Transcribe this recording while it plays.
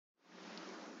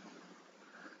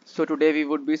So today we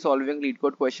would be solving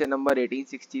LeetCode question number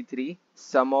 1863,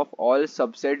 sum of all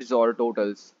subset XOR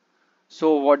totals.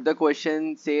 So what the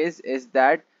question says is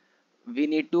that we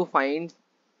need to find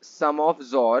sum of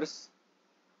XORs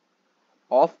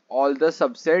of all the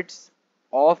subsets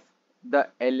of the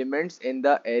elements in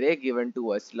the array given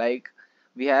to us. Like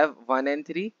we have 1 and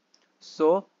 3.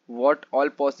 So what all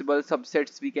possible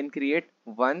subsets we can create?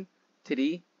 1,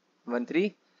 3, 1,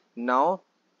 3. Now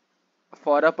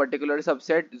for a particular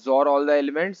subset, XOR all the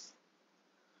elements.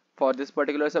 For this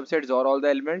particular subset, XOR all the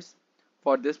elements.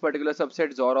 For this particular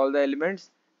subset, XOR all the elements,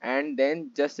 and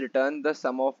then just return the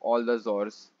sum of all the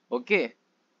XORs. Okay,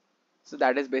 so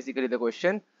that is basically the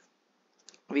question.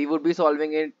 We would be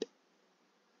solving it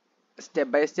step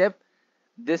by step.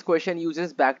 This question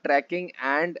uses backtracking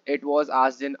and it was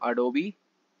asked in Adobe.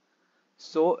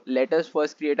 So let us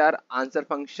first create our answer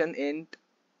function int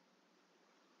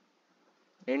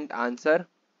answer,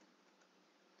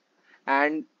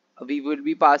 and we will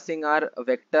be passing our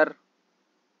vector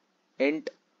int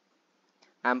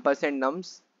ampersand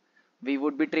nums. We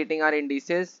would be treating our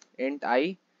indices int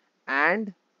I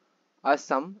and a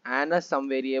sum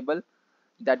variable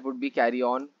that would be carry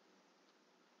on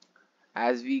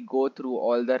as we go through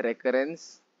all the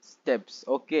recurrence steps.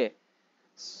 Okay,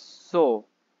 so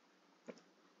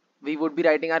we would be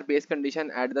writing our base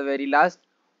condition at the very last.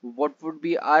 What would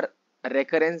be our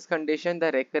recurrence condition?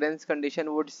 The recurrence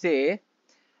condition would say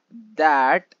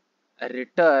that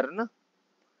return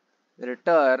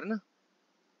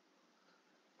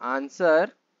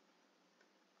answer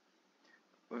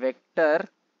vector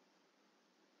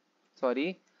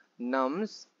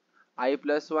nums I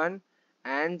plus 1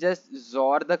 and just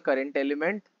XOR the current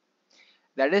element,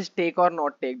 that is take or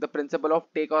not take. The principle of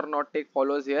take or not take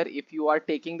follows here. If you are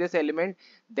taking this element,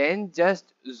 then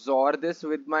just XOR this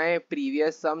with my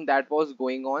previous sum that was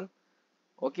going on.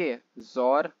 Okay,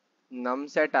 XOR num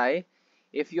set I.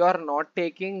 If you are not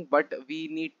taking, but we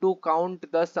need to count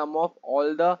the sum of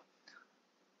all the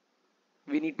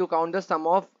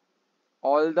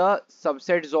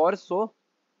subset XOR, so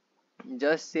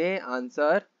just say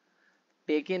answer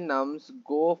take in nums,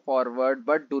 go forward,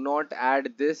 but do not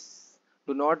add this,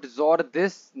 do not XOR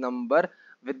this number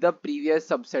with the previous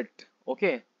subset.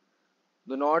 Okay,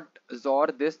 do not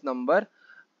XOR this number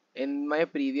in my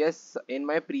previous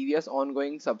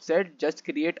ongoing subset. Just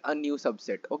create a new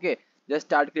subset. Okay, just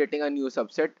start creating a new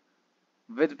subset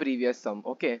with previous sum.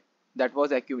 Okay, that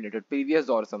was accumulated previous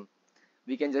XOR sum.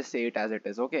 We can just say it as it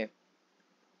is. Okay,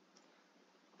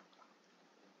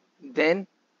 then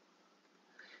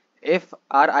if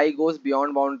our I goes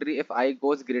beyond boundary, if I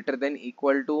goes greater than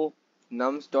equal to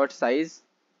nums dot size,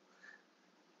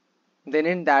 then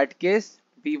in that case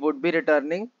we would be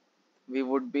returning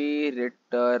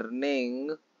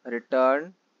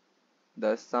return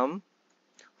the sum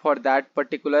for that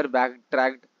particular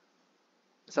backtracked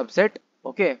subset.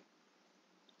 Okay,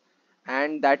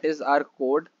 and that is our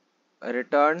code.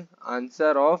 Return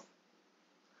answer of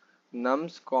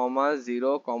nums comma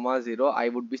 0 comma 0. I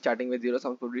would be starting with 0,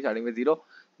 sums would be starting with 0.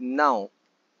 Now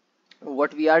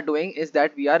what we are doing is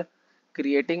that we are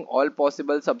creating all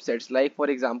possible subsets. Like for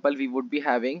example, we would be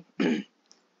having 1,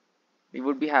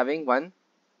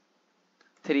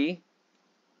 3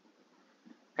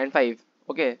 and 5.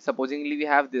 Okay, supposingly we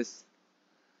have this.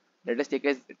 Let us take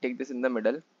this in the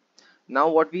middle. Now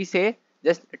what we say,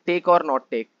 just take or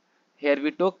not take. Here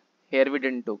we took, here we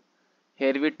didn't took.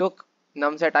 Here we took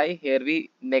num set I, here we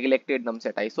neglected num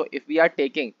set I. So if we are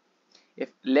taking, if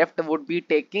left would be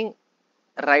taking,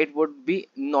 right would be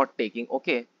not taking.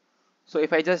 Okay, so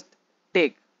if I just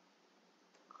take,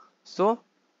 so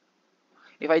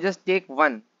if I just take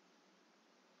 1,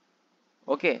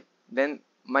 okay, then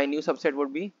my new subset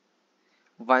would be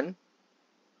 1.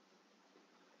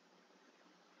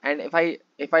 And if I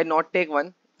not take 1,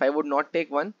 if I would not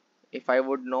take 1,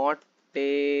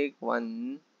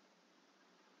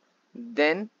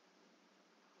 then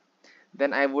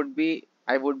I would be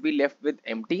left with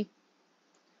empty.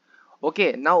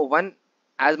 Okay, now 1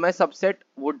 as my subset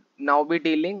would now be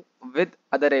dealing with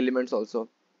other elements also.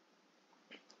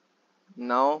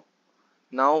 Now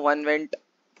 1 went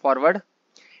forward.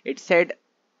 It said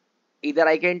either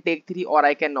I can take 3 or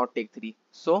I cannot take 3.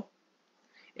 So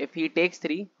if he takes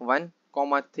 3, 1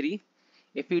 comma 3.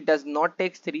 If he does not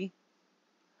take 3,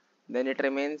 then it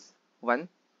remains 1.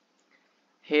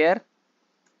 Here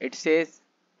it says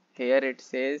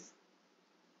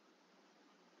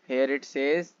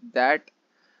that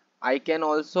I can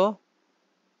also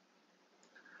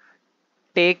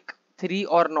take 3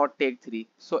 or not take 3.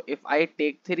 So if I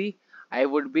take 3, I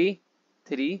would be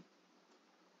 3.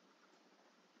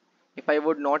 If I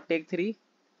would not take 3,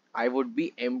 I would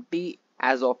be empty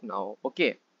as of now.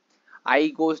 Okay, I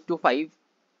goes to 5.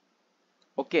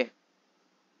 Okay,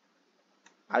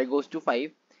 I goes to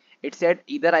 5. It said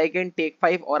either I can take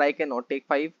 5 or I cannot take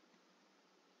 5.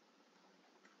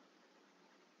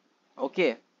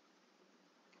 Okay,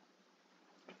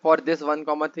 for this 1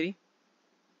 comma 3,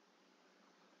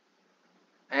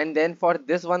 and then for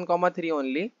this 1 comma 3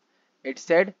 only, it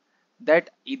said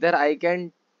that either I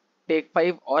can take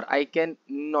 5 or I can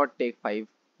not take 5.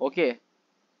 Okay,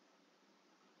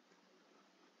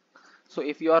 so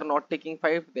if you are not taking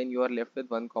 5, then you are left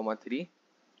with 1 comma 3,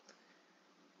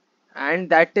 and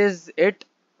that is it.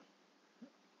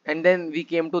 And then we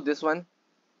came to this one.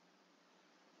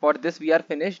 For this we are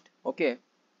finished. Okay,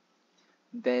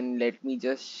 then let me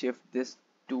just shift this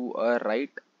to a right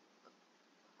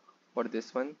for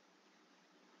this one,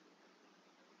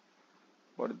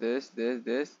 for this, for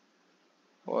this,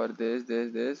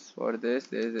 for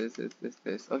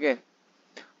this. Okay,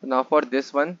 now for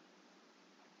this one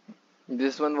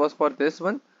was for this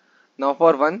one. Now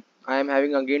for one, I am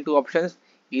having again two options,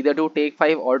 either to take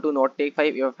 5 or to not take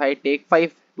 5. If I take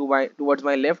 5 towards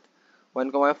my left,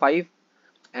 1 comma 5,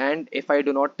 and if I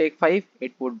do not take 5,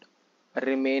 it would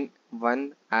remain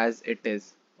 1 as it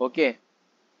is. Okay,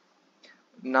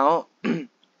 now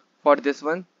for this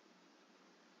one,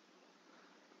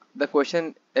 the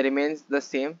question remains the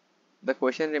same. The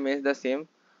question remains the same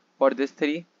for this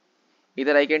 3.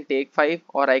 Either I can take 5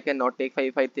 or I cannot take 5.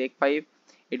 If I take 5,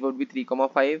 it would be 3 comma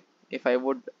 5. If I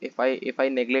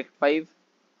neglect 5,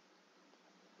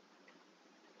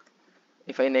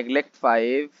 if I neglect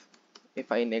 5, if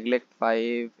I neglect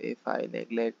 5, if I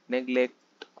neglect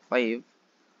 5,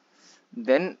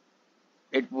 then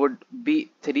it would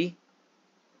be 3,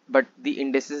 but the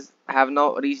indices have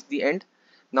now reached the end.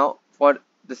 Now for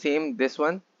the same this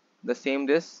one, the same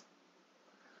this,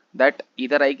 that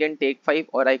either I can take 5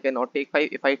 or I cannot take 5.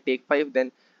 If I take 5,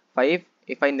 then 5.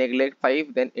 If I neglect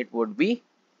 5, then it would be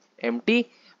empty.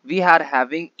 We are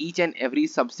having each and every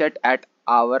subset at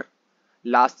our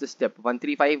last step: 1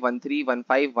 3 5 1 3 1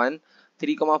 5 1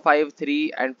 3 comma 5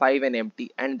 3 and 5 and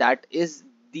empty, and that is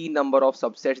the number of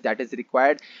subsets that is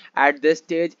required at this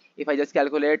stage. If I just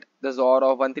calculate the XOR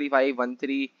of 1 3 5 1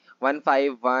 3 1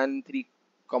 5 1 3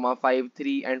 comma 5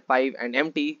 3 and 5 and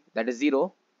empty, that is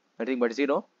 0, nothing but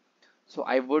 0. So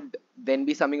I would then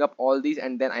be summing up all these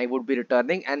and then I would be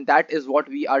returning, and that is what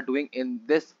we are doing in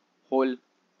this whole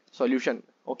solution.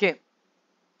 Okay,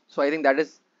 so I think that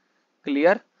is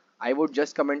clear. I would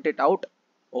just comment it out.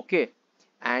 Okay,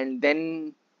 and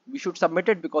then we should submit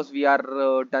it because we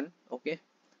are done. Okay,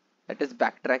 that is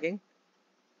backtracking.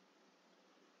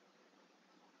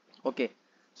 Okay,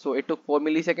 so it took 4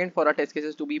 milliseconds for our test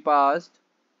cases to be passed.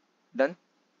 Done.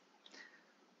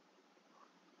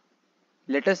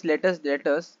 Let us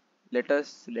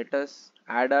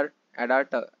add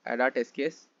our test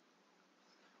case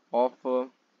of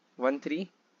 1 3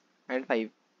 and 5,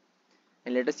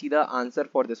 and let us see the answer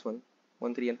for this one.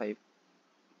 1 3 and 5,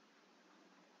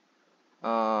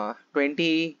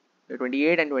 20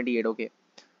 28 and 28. Okay,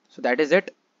 so that is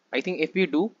it. I think if we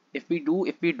do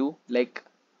like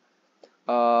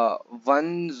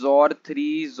 1 XOR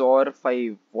 3 XOR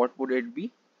 5, what would it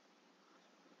be?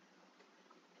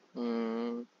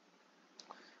 Hmm,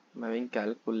 I'm having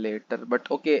calculator,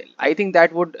 but okay, I think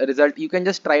that would result, you can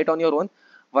just try it on your own.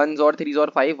 1 XOR 3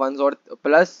 XOR 5, 1 XOR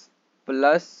plus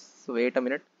wait a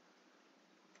minute,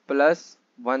 plus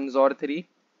 1 XOR 3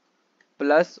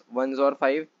 plus 1 XOR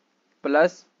 5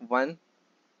 plus 1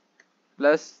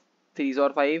 plus 3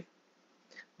 XOR 5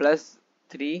 plus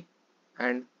 3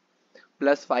 and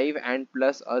plus 5 and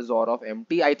plus a XOR of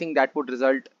empty. I think that would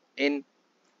result in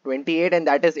 28, and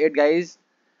that is it, guys.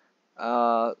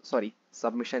 Sorry,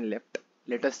 submission left.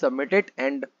 Let us submit it,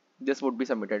 and this would be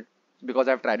submitted because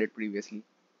I've tried it previously.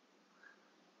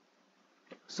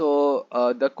 So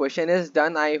the question is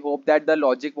done. I hope that the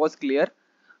logic was clear.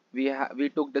 We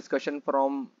took discussion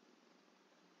from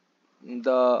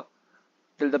the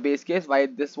till the base case. Why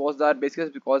this was our base case?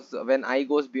 Because when I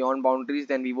goes beyond boundaries,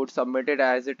 then we would submit it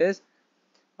as it is.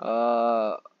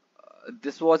 Uh,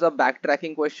 this was a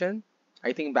backtracking question.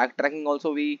 I think backtracking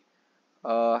also we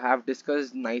have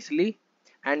discussed nicely,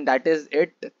 and that is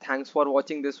it. Thanks for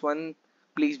watching this one.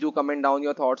 Please do comment down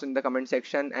your thoughts in the comment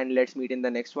section, and let's meet in the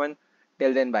next one.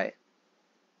 Till then, bye.